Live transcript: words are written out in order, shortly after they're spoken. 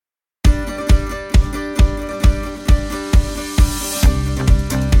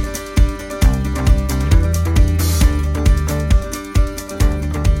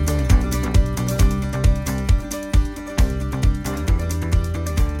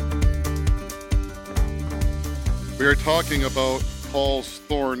We are talking about Paul's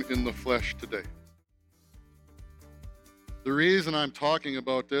thorn in the flesh today. The reason I'm talking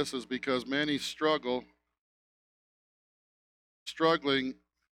about this is because many struggling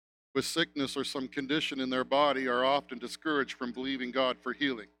with sickness or some condition in their body are often discouraged from believing God for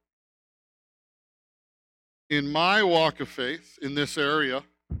healing. In my walk of faith in this area,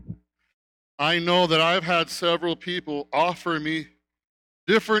 I know that I've had several people offer me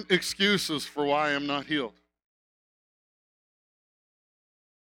different excuses for why I'm not healed.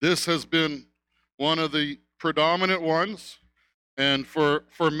 This has been one of the predominant ones, and for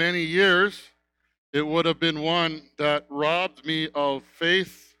many years, it would have been one that robbed me of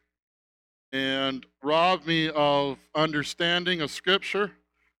faith and robbed me of understanding of Scripture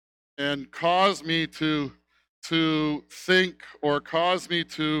and caused me to think or caused me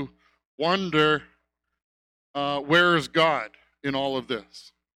to wonder, where is God in all of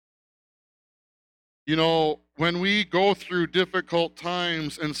this? You know, when we go through difficult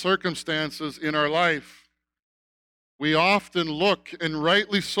times and circumstances in our life, we often look, and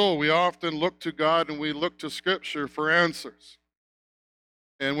rightly so, we often look to God and we look to Scripture for answers.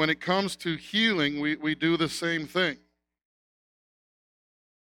 And when it comes to healing, we do the same thing.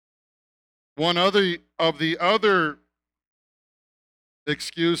 One of the other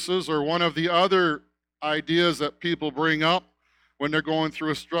excuses, or one of the other ideas that people bring up when they're going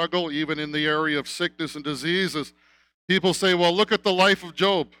through a struggle, even in the area of sickness and disease, is people say, well, look at the life of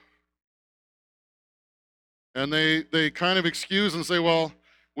Job. And they kind of excuse and say, well,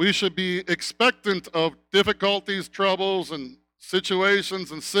 we should be expectant of difficulties, troubles, and situations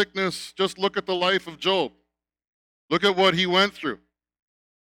and sickness. Just look at the life of Job. Look at what he went through.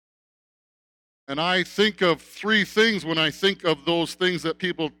 And I think of three things when I think of those things that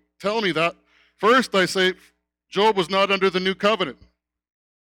people tell me that. First, I say, Job was not under the new covenant.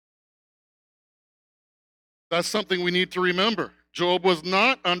 That's something we need to remember. Job was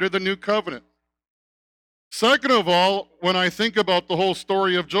not under the new covenant. Second of all, when I think about the whole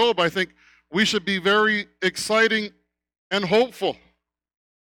story of Job, I think we should be very exciting and hopeful.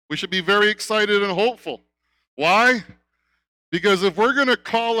 We should be very excited and hopeful. Why? Because if we're going to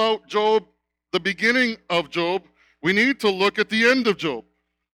call out Job, the beginning of Job, we need to look at the end of Job.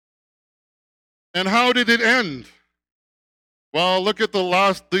 And how did it end? Well, look at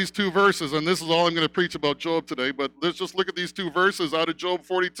these two verses, and this is all I'm going to preach about Job today, but let's just look at these two verses out of Job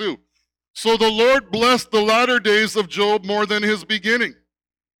 42. So the Lord blessed the latter days of Job more than his beginning.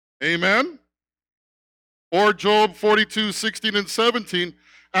 Amen? Or Job 42, 16 and 17.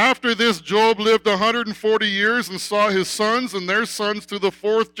 After this, Job lived 140 years and saw his sons and their sons to the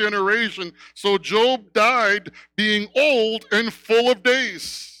fourth generation. So Job died being old and full of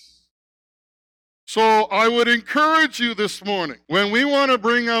days. So I would encourage you this morning, when we want to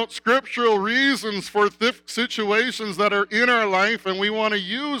bring out scriptural reasons for situations that are in our life and we want to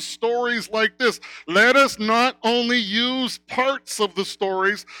use stories like this, let us not only use parts of the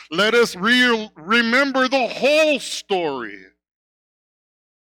stories, let us remember the whole story.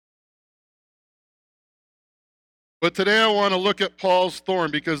 But today I want to look at Paul's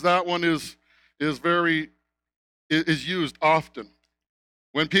thorn because that one is used often.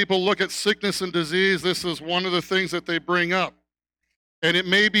 When people look at sickness and disease, this is one of the things that they bring up. And it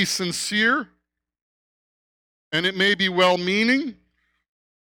may be sincere, and it may be well-meaning,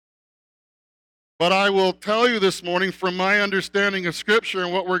 but I will tell you this morning, from my understanding of Scripture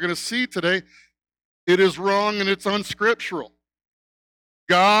and what we're going to see today, it is wrong and it's unscriptural.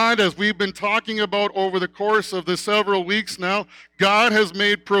 God, as we've been talking about over the course of the several weeks now, God has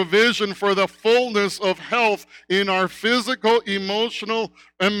made provision for the fullness of health in our physical, emotional,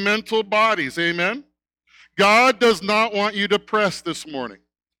 and mental bodies. Amen? God does not want you depressed this morning.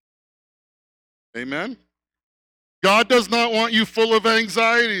 Amen? God does not want you full of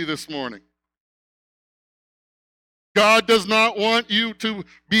anxiety this morning. God does not want you to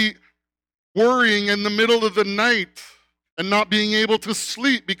be worrying in the middle of the night and not being able to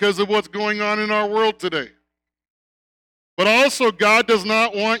sleep because of what's going on in our world today. But also, God does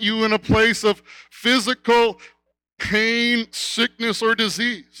not want you in a place of physical pain, sickness, or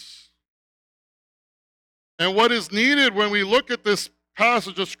disease. And what is needed when we look at this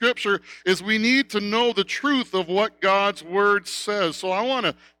passage of Scripture is we need to know the truth of what God's Word says. So I want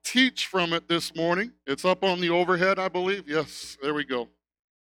to teach from it this morning. It's up on the overhead, I believe. Yes, there we go.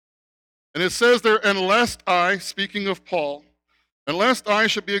 And it says there, and lest I, speaking of Paul, and lest I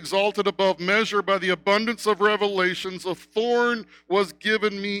should be exalted above measure by the abundance of revelations, a thorn was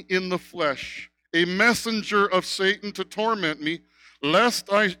given me in the flesh, a messenger of Satan to torment me,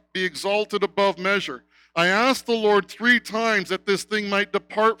 lest I be exalted above measure. I asked the Lord 3 times that this thing might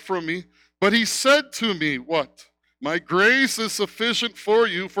depart from me, but he said to me, what? My grace is sufficient for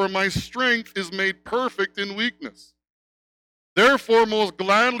you, for my strength is made perfect in weakness. Therefore, most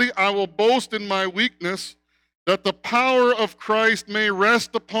gladly I will boast in my weakness, that the power of Christ may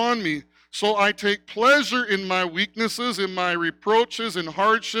rest upon me. So I take pleasure in my weaknesses, in my reproaches, in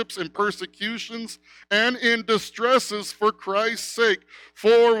hardships, in persecutions, and in distresses for Christ's sake.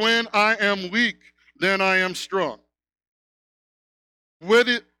 For when I am weak, then I am strong.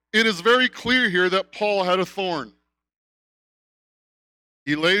 It is very clear here that Paul had a thorn.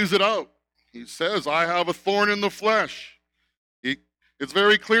 He lays it out. He says, I have a thorn in the flesh. It's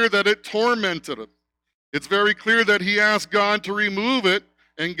very clear that it tormented him. It's very clear that he asked God to remove it,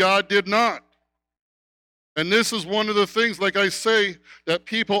 and God did not. And this is one of the things, like I say, that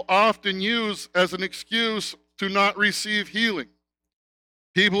people often use as an excuse to not receive healing.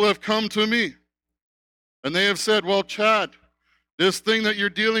 People have come to me, and they have said, well, Chad, this thing that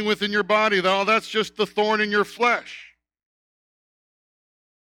you're dealing with in your body, that's just the thorn in your flesh.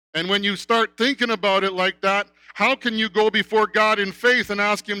 And when you start thinking about it like that, how can you go before God in faith and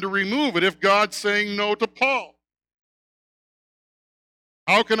ask him to remove it if God's saying no to Paul?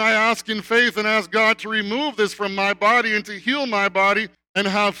 How can I ask in faith and ask God to remove this from my body and to heal my body and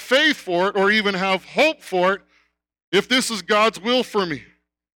have faith for it or even have hope for it if this is God's will for me?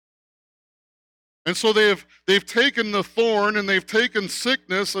 And so they've taken the thorn and they've taken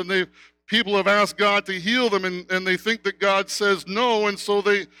sickness and people have asked God to heal them and they think that God says no, and so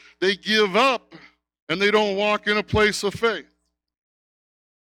they give up and they don't walk in a place of faith.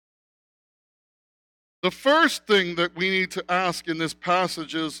 The first thing that we need to ask in this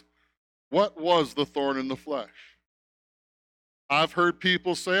passage is, what was the thorn in the flesh? I've heard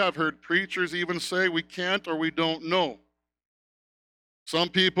people say, I've heard preachers even say, we can't or we don't know. Some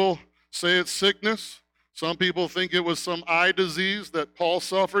people say it's sickness. Some people think it was some eye disease that Paul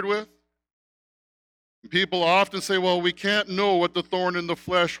suffered with. People often say, well, we can't know what the thorn in the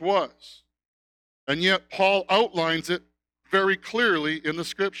flesh was. And yet Paul outlines it very clearly in the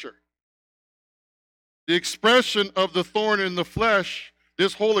scripture. The expression of the thorn in the flesh,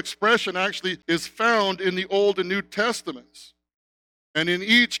 this whole expression actually is found in the Old and New Testaments. And in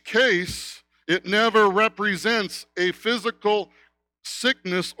each case, it never represents a physical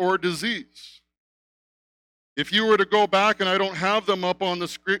sickness or disease. If you were to go back, and I don't have them up on the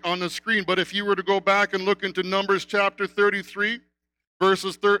screen, but if you were to go back and look into Numbers chapter 33,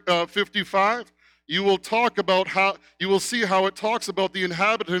 verses 55, you will see how it talks about the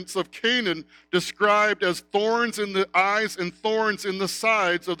inhabitants of Canaan described as thorns in the eyes and thorns in the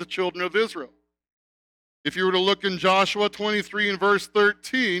sides of the children of Israel. If you were to look in Joshua 23 and verse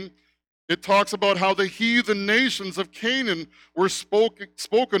 13, it talks about how the heathen nations of Canaan were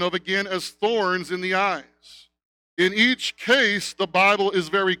spoken of again as thorns in the eyes. In each case, the Bible is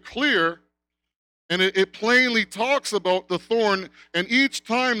very clear, and it plainly talks about the thorn, and each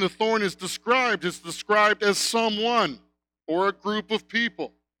time the thorn is described, it's described as someone or a group of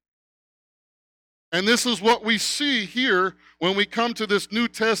people. And this is what we see here when we come to this New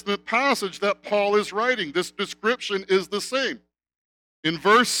Testament passage that Paul is writing. This description is the same. In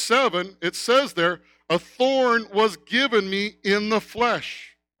verse 7, it says there, a thorn was given me in the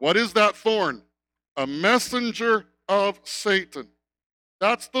flesh. What is that thorn? A messenger of Satan.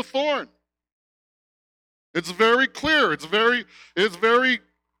 That's the thorn. It's very clear. It's very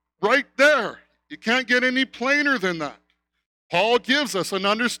right there. You can't get any plainer than that. Paul gives us an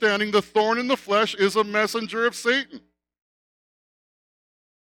understanding the thorn in the flesh is a messenger of Satan.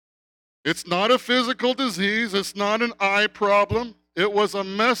 It's not a physical disease. It's not an eye problem. It was a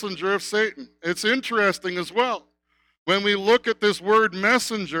messenger of Satan. It's interesting as well. When we look at this word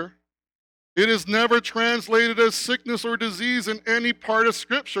messenger, it is never translated as sickness or disease in any part of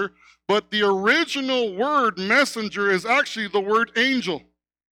Scripture, but the original word messenger is actually the word angel.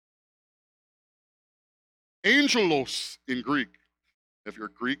 Angelos in Greek. If you're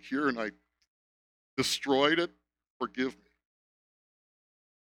Greek here and I destroyed it, forgive me.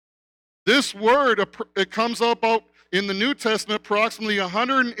 This word, it comes up out in the New Testament approximately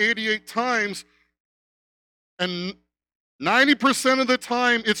 188 times, and 90% of the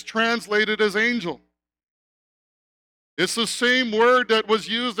time it's translated as angel. It's the same word that was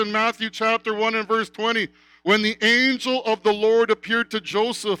used in Matthew chapter 1 and verse 20, when the angel of the Lord appeared to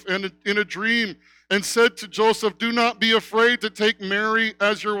Joseph in a dream and said to Joseph, do not be afraid to take Mary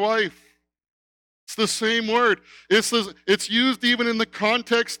as your wife. It's the same word. It's used even in the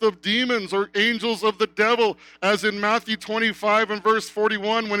context of demons or angels of the devil, as in Matthew 25 and verse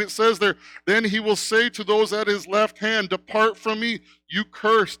 41, when it says there, then he will say to those at his left hand, depart from me, you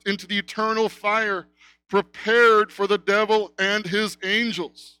cursed, into the eternal fire, prepared for the devil and his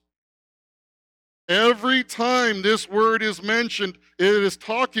angels. Every time this word is mentioned, it is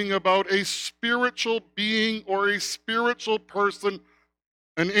talking about a spiritual being or a spiritual person,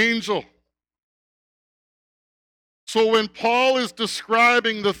 an angel. So when Paul is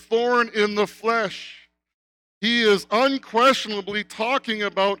describing the thorn in the flesh, he is unquestionably talking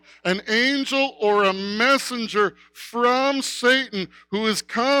about an angel or a messenger from Satan who has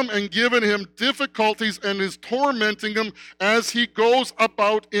come and given him difficulties and is tormenting him as he goes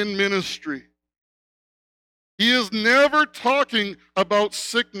about in ministry. He is never talking about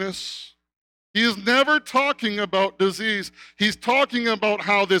sickness. He is never talking about disease. He's talking about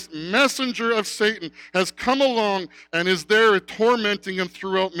how this messenger of Satan has come along and is there tormenting him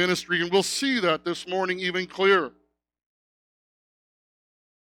throughout ministry. And we'll see that this morning even clearer.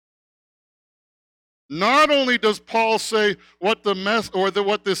 Not only does Paul say what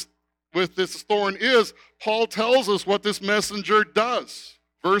this thorn is, Paul tells us what this messenger does.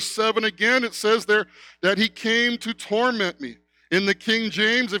 Verse 7 again, it says there that he came to torment me. In the King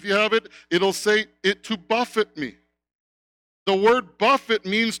James, if you have it, it'll say it to buffet me. The word buffet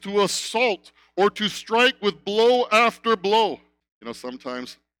means to assault or to strike with blow after blow. You know,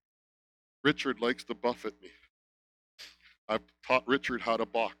 sometimes Richard likes to buffet me. I've taught Richard how to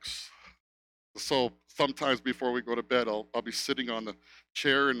box. So sometimes before we go to bed, I'll be sitting on the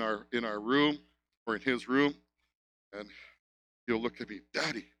chair in our room or in his room, and he'll look at me,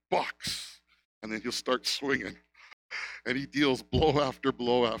 "Daddy, box," and then he'll start swinging. And he deals blow after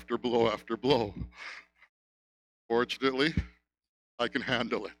blow after blow after blow. Fortunately, I can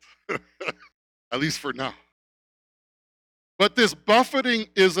handle it, at least for now. But this buffeting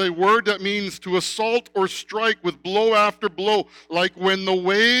is a word that means to assault or strike with blow after blow, like when the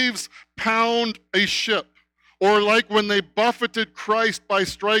waves pound a ship, or like when they buffeted Christ by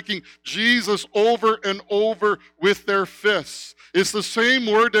striking Jesus over and over with their fists. It's the same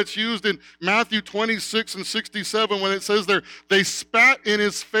word that's used in Matthew 26 and 67 when it says there, they spat in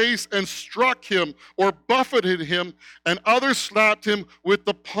his face and struck him or buffeted him, and others slapped him with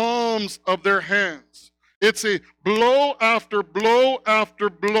the palms of their hands. It's a blow after blow after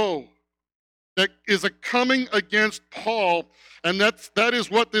blow that is a coming against Paul, and that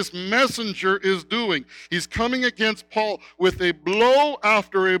is what this messenger is doing. He's coming against Paul with a blow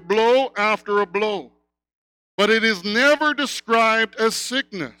after a blow after a blow. But it is never described as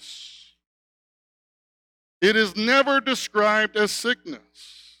sickness. It is never described as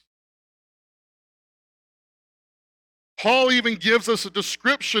sickness. Paul even gives us a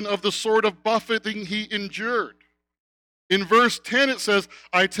description of the sort of buffeting he endured. In verse 10 it says,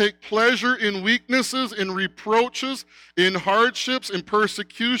 I take pleasure in weaknesses, in reproaches, in hardships, in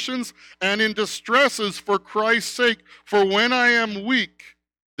persecutions, and in distresses for Christ's sake. For when I am weak,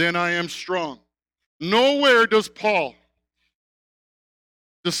 then I am strong. Nowhere does Paul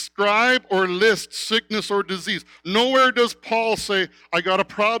describe or list sickness or disease. Nowhere does Paul say, I got a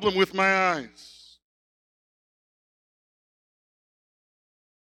problem with my eyes.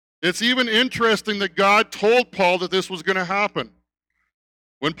 It's even interesting that God told Paul that this was going to happen.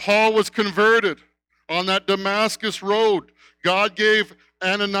 When Paul was converted on that Damascus road, God gave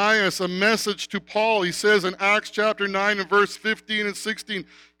Ananias a message to Paul. He says in Acts chapter 9 and verse 15 and 16,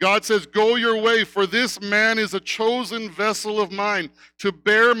 God says, go your way, for this man is a chosen vessel of mine to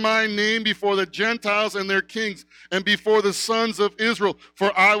bear my name before the Gentiles and their kings and before the sons of Israel.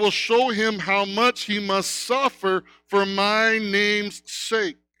 For I will show him how much he must suffer for my name's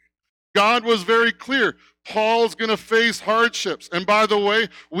sake. God was very clear. Paul's going to face hardships. And by the way,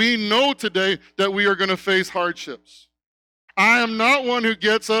 we know today that we are going to face hardships. I am not one who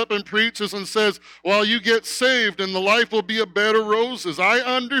gets up and preaches and says, well, you get saved and the life will be a bed of roses. I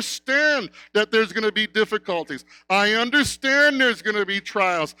understand that there's going to be difficulties. I understand there's going to be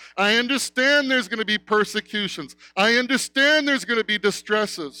trials. I understand there's going to be persecutions. I understand there's going to be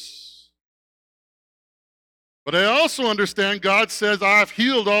distresses. But I also understand God says, I've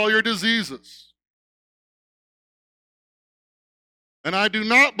healed all your diseases. And I do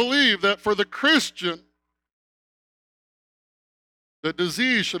not believe that for the Christian, that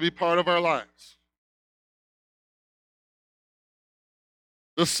disease should be part of our lives.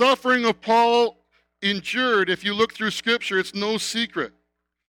 The suffering of Paul endured, if you look through Scripture, it's no secret.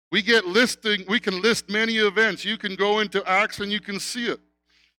 We can list many events. You can go into Acts and you can see it.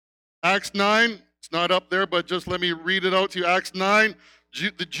 Acts 9, it's not up there, but just let me read it out to you. Acts 9,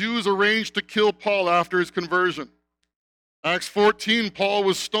 the Jews arranged to kill Paul after his conversion. Acts 14, Paul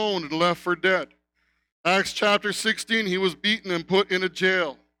was stoned and left for dead. Acts chapter 16, he was beaten and put in a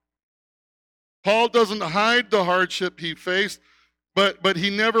jail. Paul doesn't hide the hardship he faced, but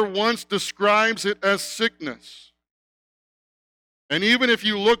he never once describes it as sickness. And even if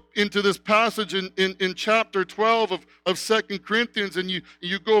you look into this passage in chapter 12 of 2 Corinthians, and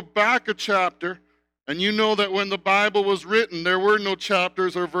you go back a chapter, and you know that when the Bible was written, there were no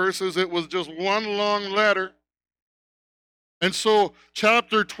chapters or verses. It was just one long letter. And so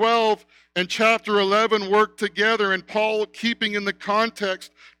chapter 12 and chapter 11 work together, and Paul, keeping in the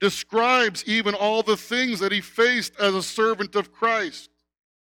context, describes even all the things that he faced as a servant of Christ.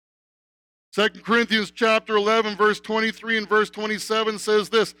 2 Corinthians chapter 11, verse 23 and verse 27 says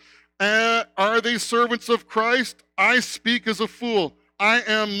this, "Are they servants of Christ? I speak as a fool. I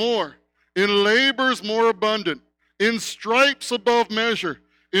am more. In labors more abundant, in stripes above measure,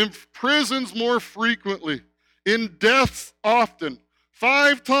 in prisons more frequently, in deaths often.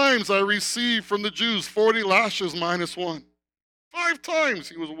 5 times I received from the Jews 40 lashes minus 1. 5 times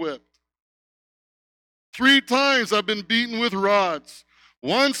he was whipped. 3 times I've been beaten with rods.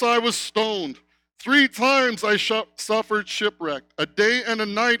 Once I was stoned. 3 times I suffered shipwreck. A day and a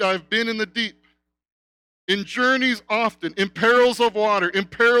night I've been in the deep. In journeys often, in perils of water, in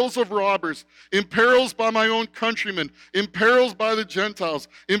perils of robbers, in perils by my own countrymen, in perils by the Gentiles,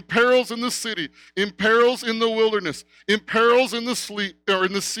 in perils in the city, in perils in the wilderness, in perils in the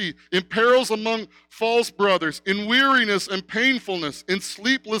sea, in perils among false brothers, in weariness and painfulness, in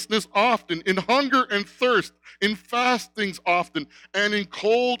sleeplessness often, in hunger and thirst, in fastings often, and in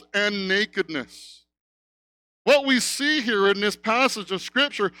cold and nakedness." What we see here in this passage of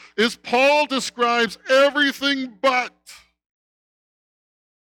Scripture is Paul describes everything but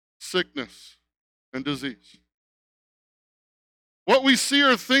sickness and disease. What we see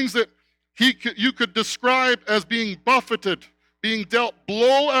are things that you could describe as being buffeted, being dealt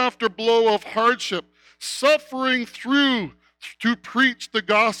blow after blow of hardship, suffering through to preach the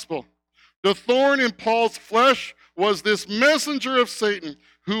gospel. The thorn in Paul's flesh was this messenger of Satan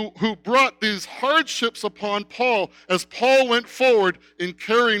who brought these hardships upon Paul as Paul went forward in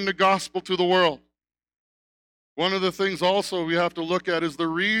carrying the gospel to the world. One of the things also we have to look at is the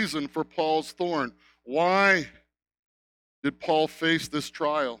reason for Paul's thorn. Why did Paul face this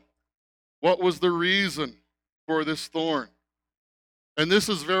trial? What was the reason for this thorn? And this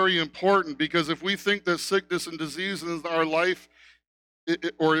is very important, because if we think that sickness and disease in our life,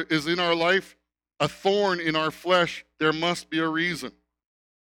 or is in our life a thorn in our flesh, there must be a reason.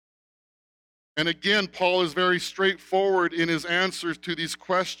 And again, Paul is very straightforward in his answers to these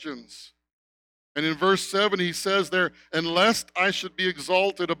questions. And in verse 7, he says there, "And lest I should be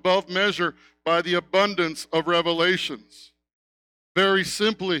exalted above measure by the abundance of revelations." Very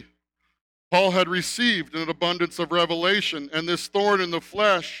simply, Paul had received an abundance of revelation, and this thorn in the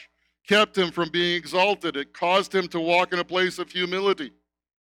flesh kept him from being exalted. It caused him to walk in a place of humility.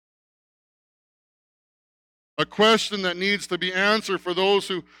 A question that needs to be answered for those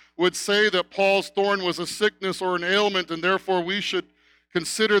who would say that Paul's thorn was a sickness or an ailment, and therefore we should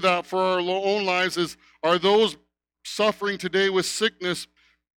consider that for our own lives, is, are those suffering today with sickness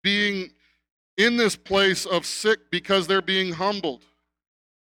being in this place of sick because they're being humbled?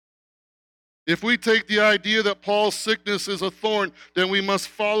 If we take the idea that Paul's sickness is a thorn, then we must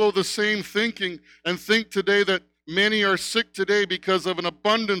follow the same thinking and think today that many are sick today because of an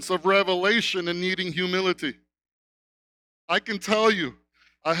abundance of revelation and needing humility. I can tell you,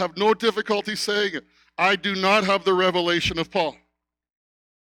 I have no difficulty saying it, I do not have the revelation of Paul.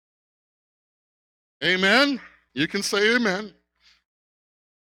 Amen? You can say amen.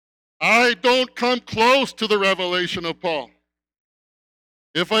 I don't come close to the revelation of Paul.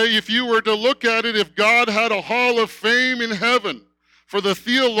 If you were to look at it, if God had a hall of fame in heaven for the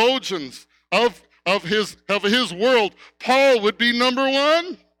theologians of his world, Paul would be number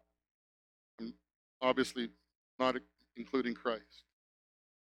 1. Obviously, not including Christ.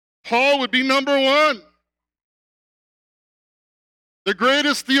 Paul would be number 1. The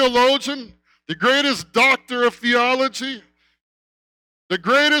greatest theologian, the greatest doctor of theology, the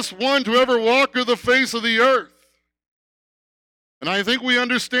greatest one to ever walk the face of the earth. And I think we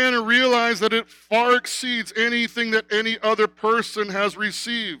understand and realize that it far exceeds anything that any other person has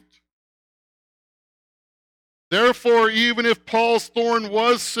received. Therefore, even if Paul's thorn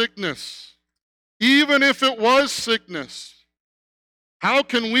was sickness, even if it was sickness, how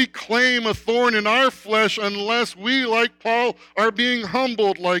can we claim a thorn in our flesh unless we, like Paul, are being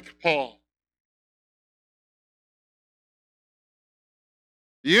humbled like Paul?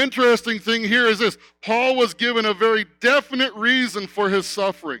 The interesting thing here is this: Paul was given a very definite reason for his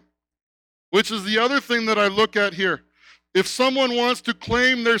suffering, which is the other thing that I look at here. If someone wants to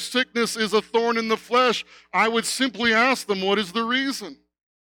claim their sickness is a thorn in the flesh, I would simply ask them, what is the reason?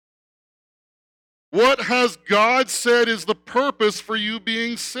 What has God said is the purpose for you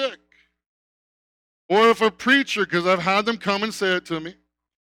being sick? Or if a preacher, because I've had them come and say it to me.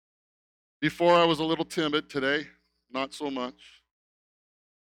 Before I was a little timid, today, not so much.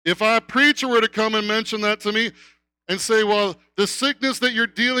 If a preacher were to come and mention that to me and say, well, the sickness that you're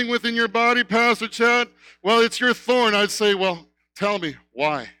dealing with in your body, Pastor Chad, well, it's your thorn, I'd say, well, tell me,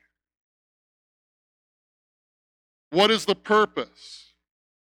 why? What is the purpose?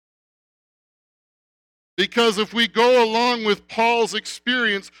 Because if we go along with Paul's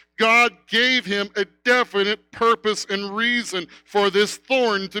experience, God gave him a definite purpose and reason for this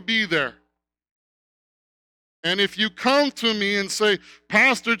thorn to be there. And if you come to me and say,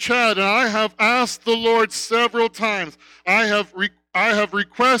 Pastor Chad, and I have asked the Lord several times, I have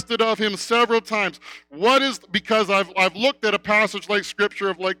requested of him several times, because I've looked at a passage like scripture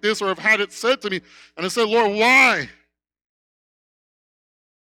of like this, or I've had it said to me, and I said, Lord, why?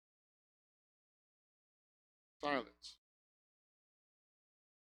 Silence.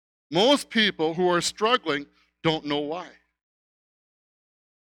 Most people who are struggling don't know why.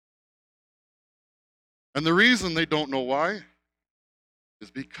 And the reason they don't know why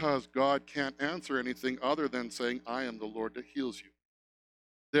is because God can't answer anything other than saying, I am the Lord that heals you.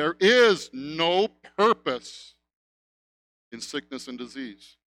 There is no purpose in sickness and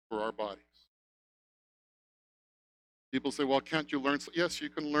disease for our bodies. People say, well, can't you learn? Yes, you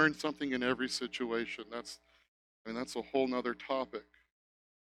can learn something in every situation. That's a whole nother topic.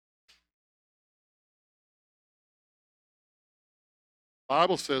 The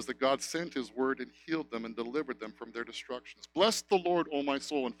Bible says that God sent his word and healed them and delivered them from their destructions. Bless the Lord, O my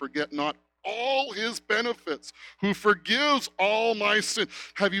soul, and forget not all his benefits, who forgives all my sin.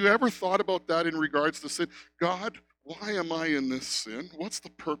 Have you ever thought about that in regards to sin? God, why am I in this sin? What's the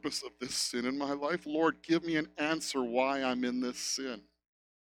purpose of this sin in my life? Lord, give me an answer why I'm in this sin.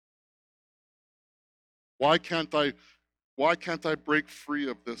 Why can't I break free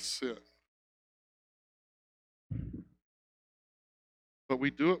of this sin? But we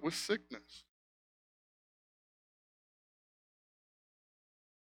do it with sickness.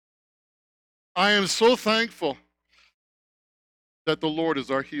 I am so thankful that the Lord is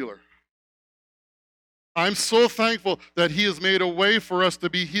our healer. I'm so thankful that he has made a way for us to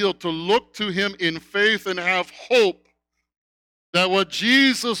be healed, to look to him in faith and have hope that what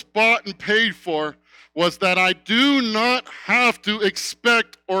Jesus bought and paid for was that I do not have to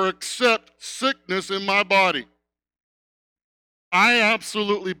expect or accept sickness in my body. I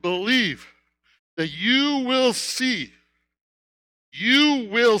absolutely believe that you will see,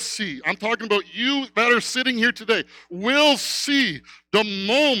 I'm talking about you that are sitting here today, will see the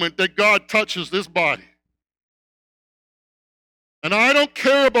moment that God touches this body. And I don't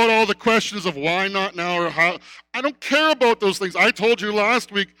care about all the questions of why not now or how. I don't care about those things. I told you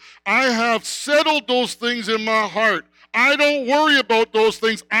last week, I have settled those things in my heart. I don't worry about those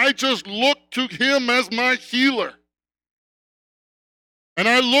things. I just look to him as my healer. And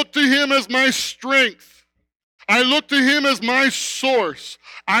I look to him as my strength. I look to him as my source.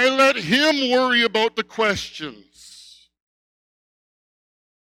 I let him worry about the questions.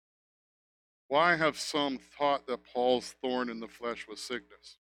 Why have some thought that Paul's thorn in the flesh was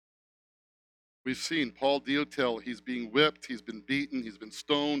sickness? We've seen Paul detail he's being whipped, he's been beaten, he's been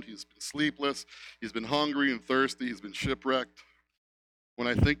stoned, he's been sleepless, he's been hungry and thirsty, he's been shipwrecked. When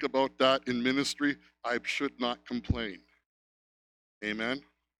I think about that in ministry, I should not complain. Amen?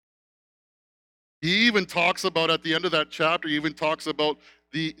 He even talks about, at the end of that chapter, he even talks about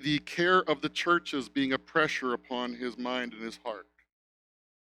the care of the churches being a pressure upon his mind and his heart.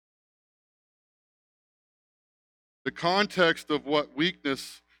 The context of what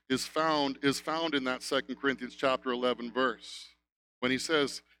weakness is found in that 2 Corinthians chapter 11 verse. When he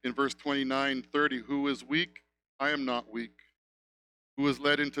says in verse 29, 30, who is weak? I am not weak. Who is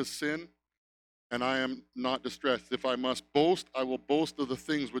led into sin? And I am not distressed. If I must boast, I will boast of the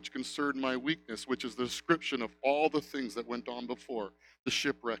things which concern my weakness, which is the description of all the things that went on before. The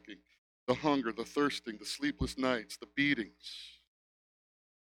shipwrecking, the hunger, the thirsting, the sleepless nights, the beatings.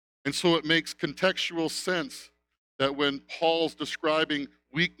 And so it makes contextual sense that when Paul's describing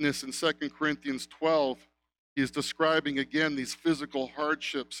weakness in 2 Corinthians 12, he's describing again these physical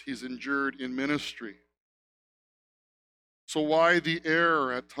hardships he's endured in ministry. So why the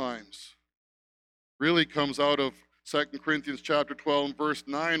error at times? Really comes out of 2 Corinthians chapter 12 and verse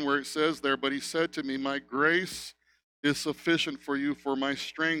 9, where it says there, but he said to me, my grace is sufficient for you, for my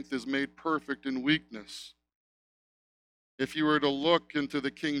strength is made perfect in weakness. If you were to look into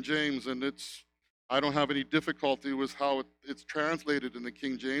the King James, and I don't have any difficulty with how it's translated in the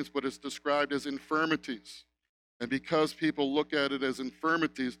King James, but it's described as infirmities. And because people look at it as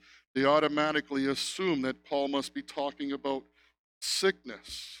infirmities, they automatically assume that Paul must be talking about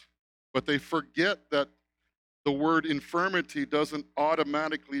sickness. But they forget that the word infirmity doesn't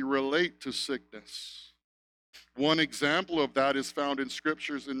automatically relate to sickness. One example of that is found in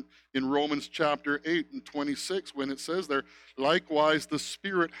scriptures in Romans chapter 8 and 26, when it says there, likewise, the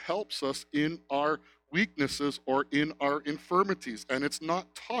Spirit helps us in our weaknesses or in our infirmities. And it's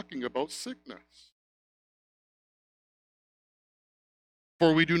not talking about sickness.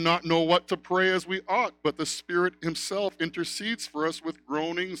 For we do not know what to pray as we ought, but the Spirit Himself intercedes for us with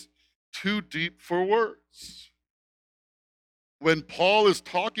groanings too deep for words. When Paul is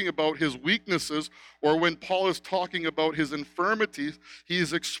talking about his weaknesses, or when Paul is talking about his infirmities, he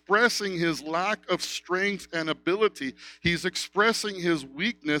is expressing his lack of strength and ability. He's expressing his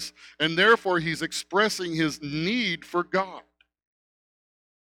weakness, and therefore he's expressing his need for God.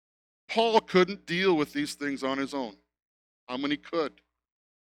 Paul couldn't deal with these things on his own. How many could?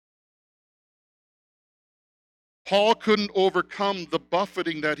 Paul couldn't overcome the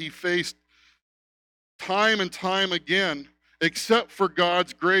buffeting that he faced time and time again, except for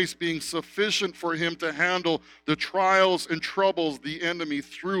God's grace being sufficient for him to handle the trials and troubles the enemy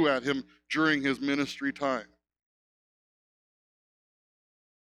threw at him during his ministry time.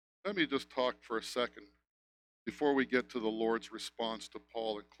 Let me just talk for a second before we get to the Lord's response to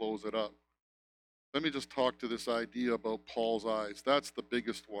Paul and close it up. Let me just talk to this idea about Paul's eyes. That's the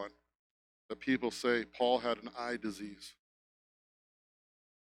biggest one that people say Paul had an eye disease,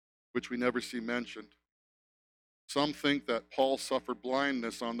 which we never see mentioned. Some think that Paul suffered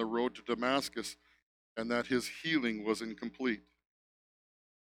blindness on the road to Damascus and that his healing was incomplete.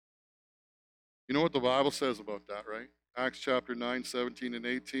 You know what the Bible says about that, right? Acts chapter 9, 17 and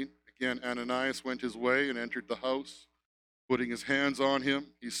 18. Again, Ananias went his way and entered the house. Putting his hands on him,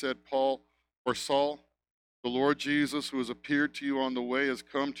 he said, Paul, or Saul, the Lord Jesus, who has appeared to you on the way, has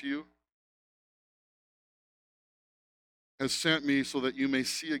come to you, has sent me so that you may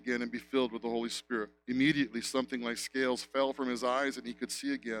see again and be filled with the Holy Spirit. Immediately, something like scales fell from his eyes, and he could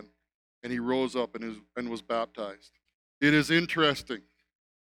see again. And he rose up and was baptized. It is interesting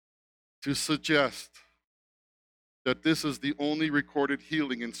to suggest that this is the only recorded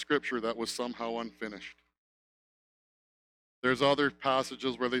healing in Scripture that was somehow unfinished. There's other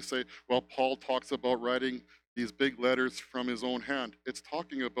passages where they say, well, Paul talks about writing these big letters from his own hand. It's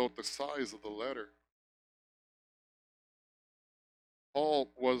talking about the size of the letter.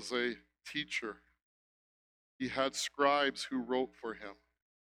 Paul was a teacher. He had scribes who wrote for him.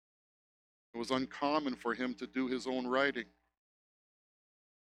 It was uncommon for him to do his own writing.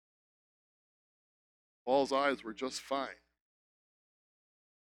 Paul's eyes were just fine.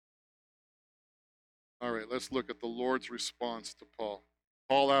 All right, let's look at the Lord's response to Paul.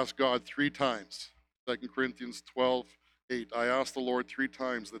 Paul asked God 3 times. 2 Corinthians 12, 8. I asked the Lord 3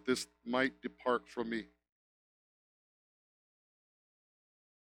 times that this might depart from me.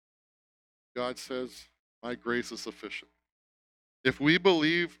 God says, my grace is sufficient. If we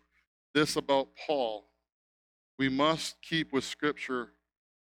believe this about Paul, we must keep with Scripture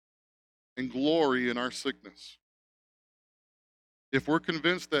and glory in our sickness. If we're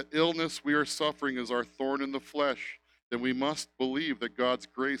convinced that illness we are suffering is our thorn in the flesh, then we must believe that God's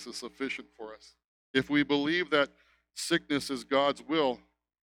grace is sufficient for us. If we believe that sickness is God's will,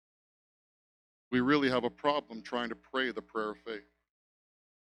 we really have a problem trying to pray the prayer of faith.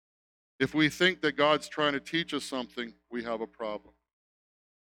 If we think that God's trying to teach us something, we have a problem.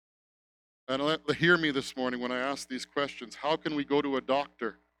 And hear me this morning when I ask these questions. How can we go to a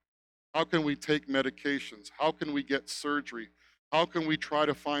doctor? How can we take medications? How can we get surgery? How can we try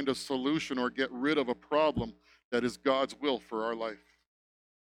to find a solution or get rid of a problem that is God's will for our life?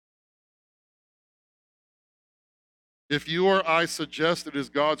 If you or I suggest it is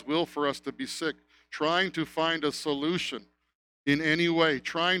God's will for us to be sick, trying to find a solution in any way,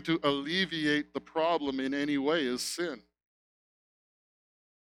 trying to alleviate the problem in any way is sin.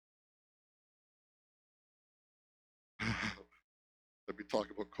 Let me talk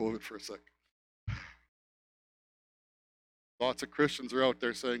about COVID for a sec. Lots of Christians are out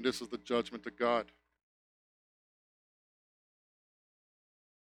there saying this is the judgment of God.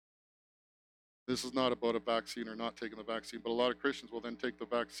 This is not about a vaccine or not taking the vaccine, but a lot of Christians will then take the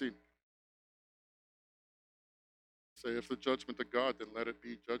vaccine. Say, if the judgment of God, then let it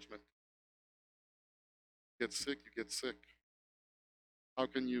be judgment. Get sick, you get sick. How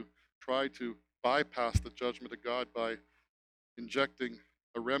can you try to bypass the judgment of God by injecting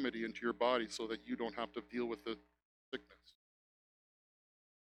a remedy into your body so that you don't have to deal with the sickness?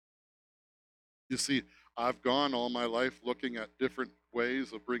 You see, I've gone all my life looking at different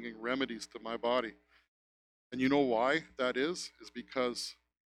ways of bringing remedies to my body. And you know why that is? Is because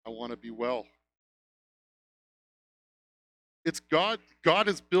I want to be well. It's God. God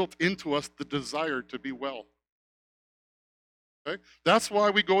has built into us the desire to be well. Okay? That's why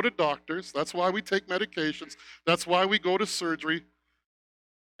we go to doctors. That's why we take medications. That's why we go to surgery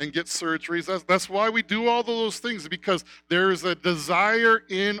and get surgeries. That's why we do all of those things, because there's a desire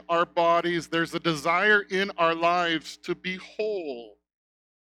in our bodies, there's a desire in our lives to be whole.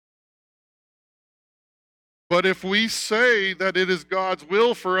 But if we say that it is God's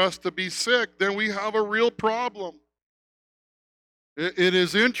will for us to be sick, then we have a real problem. It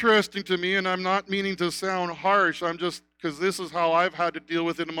is interesting to me, and I'm not meaning to sound harsh, I'm just, because this is how I've had to deal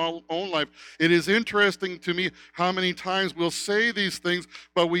with it in my own life. It is interesting to me how many times we'll say these things,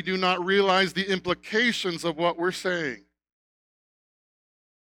 but we do not realize the implications of what we're saying.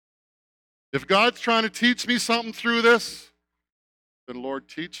 If God's trying to teach me something through this, then Lord,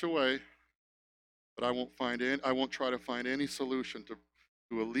 teach away, but I won't try to find any solution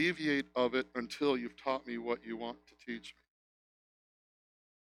to alleviate of it until you've taught me what you want to teach me.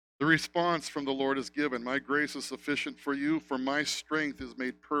 The response from the Lord is given. My grace is sufficient for you, for my strength is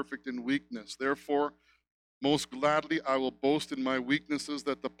made perfect in weakness. Therefore, most gladly I will boast in my weaknesses,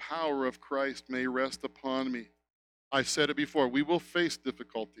 that the power of Christ may rest upon me. I said it before, we will face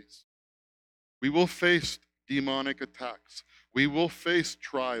difficulties. We will face demonic attacks. We will face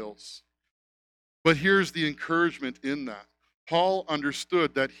trials. But here's the encouragement in that. Paul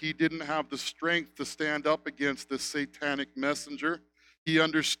understood that he didn't have the strength to stand up against this satanic messenger. He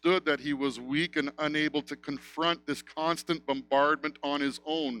understood that he was weak and unable to confront this constant bombardment on his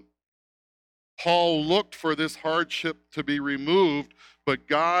own. Paul looked for this hardship to be removed, but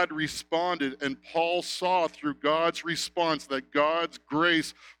God responded, and Paul saw through God's response that God's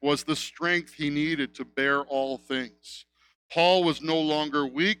grace was the strength he needed to bear all things. Paul was no longer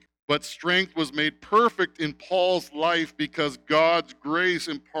weak, but strength was made perfect in Paul's life because God's grace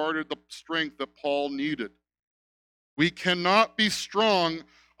imparted the strength that Paul needed. We cannot be strong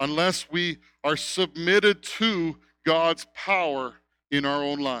unless we are submitted to God's power in our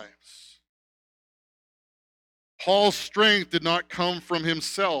own lives. Paul's strength did not come from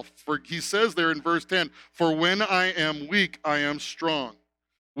himself, for he says there in verse 10, for when I am weak, I am strong.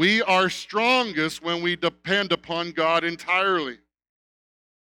 We are strongest when we depend upon God entirely.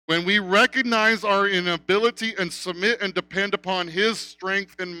 When we recognize our inability and submit and depend upon his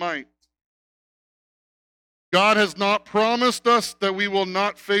strength and might. God has not promised us that we will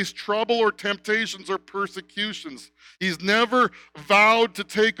not face trouble or temptations or persecutions. He's never vowed to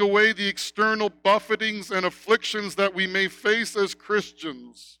take away the external buffetings and afflictions that we may face as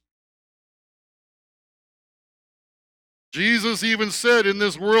Christians. Jesus even said, in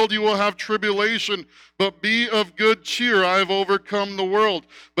this world you will have tribulation, but be of good cheer. I have overcome the world.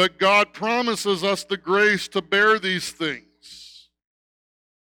 But God promises us the grace to bear these things.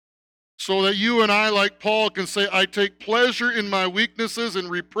 So that you and I, like Paul, can say, I take pleasure in my weaknesses, in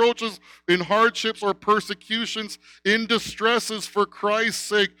reproaches, in hardships or persecutions, in distresses for Christ's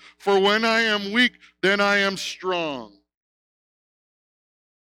sake. For when I am weak, then I am strong.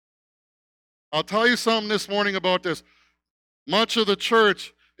 I'll tell you something this morning about this. Much of the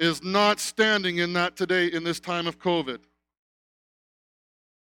church is not standing in that today in this time of COVID.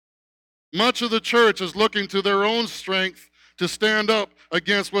 Much of the church is looking to their own strength to stand up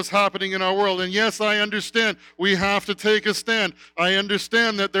against what's happening in our world. And yes, I understand we have to take a stand. I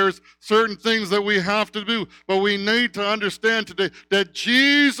understand that there's certain things that we have to do, but we need to understand today that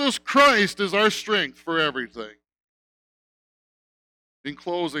Jesus Christ is our strength for everything. In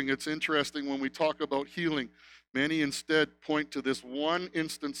closing, it's interesting when we talk about healing, many instead point to this one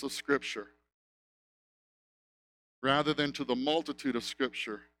instance of Scripture rather than to the multitude of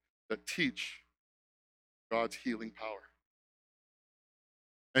Scripture that teach God's healing power.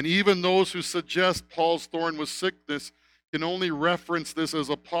 And even those who suggest Paul's thorn was sickness can only reference this as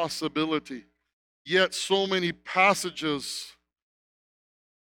a possibility. Yet so many passages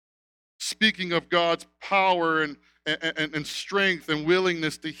speaking of God's power and strength and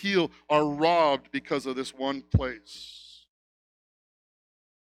willingness to heal are robbed because of this one place.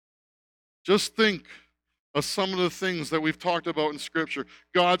 Just think of some of the things that we've talked about in Scripture.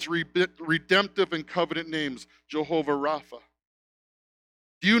 God's redemptive and covenant names, Jehovah Rapha.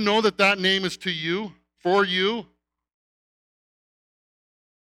 Do you know that that name is to you, for you?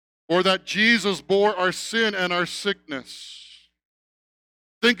 Or that Jesus bore our sin and our sickness?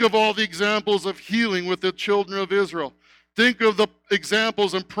 Think of all the examples of healing with the children of Israel. Think of the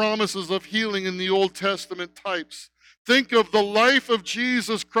examples and promises of healing in the Old Testament types. Think of the life of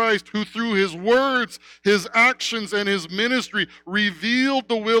Jesus Christ, who through his words, his actions, and his ministry revealed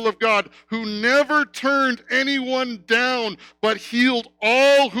the will of God, who never turned anyone down, but healed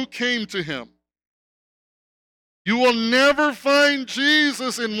all who came to him. You will never find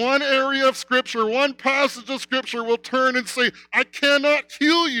Jesus in one area of Scripture, one passage of Scripture will turn and say, I cannot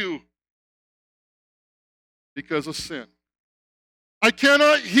heal you because of sin. I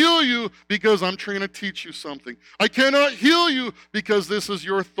cannot heal you because I'm trying to teach you something. I cannot heal you because this is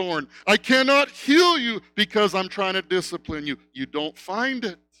your thorn. I cannot heal you because I'm trying to discipline you. You don't find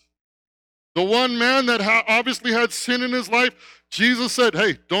it. The one man that obviously had sin in his life, Jesus said,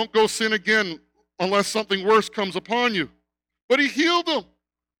 hey, don't go sin again unless something worse comes upon you. But he healed him.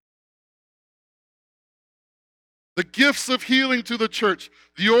 The gifts of healing to the church,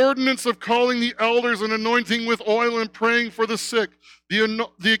 the ordinance of calling the elders and anointing with oil and praying for the sick,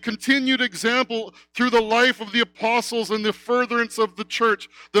 the continued example through the life of the apostles and the furtherance of the church,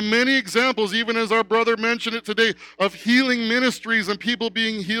 the many examples, even as our brother mentioned it today, of healing ministries and people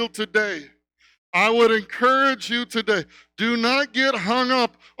being healed today. I would encourage you today, do not get hung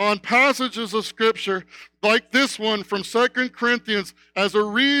up on passages of Scripture like this one from 2 Corinthians as a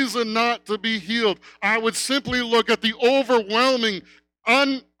reason not to be healed. I would simply look at the overwhelming,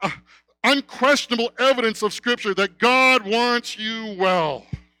 unquestionable evidence of Scripture that God wants you well.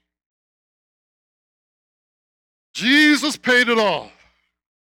 Jesus paid it all.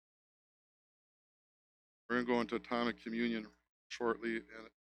 We're going to go into a time of communion shortly in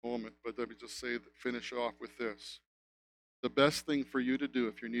a moment, but let me just say, finish off with this. The best thing for you to do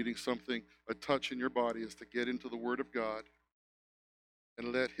if you're needing something, a touch in your body, is to get into the Word of God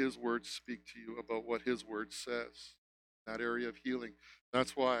and let His Word speak to you about what His Word says. That area of healing.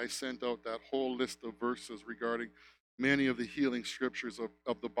 That's why I sent out that whole list of verses regarding many of the healing scriptures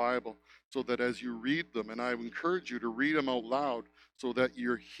of the Bible, so that as you read them, and I encourage you to read them out loud so that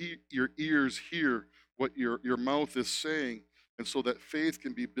your ears hear what your mouth is saying, and so that faith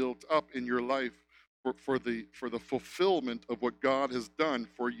can be built up in your life for the fulfillment of what God has done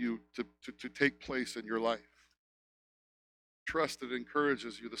for you to take place in your life. Trust it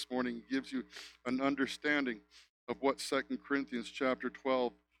encourages you this morning, gives you an understanding of what 2 Corinthians chapter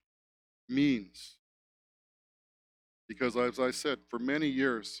 12 means. Because as I said, for many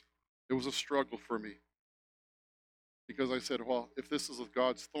years, it was a struggle for me. Because I said, well, if this is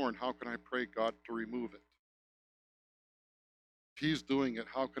God's thorn, how can I pray God to remove it? If He's doing it,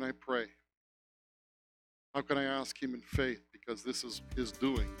 how can I pray? How can I ask Him in faith? Because this is His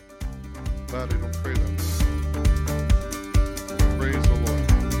doing. I'm glad I don't pray that.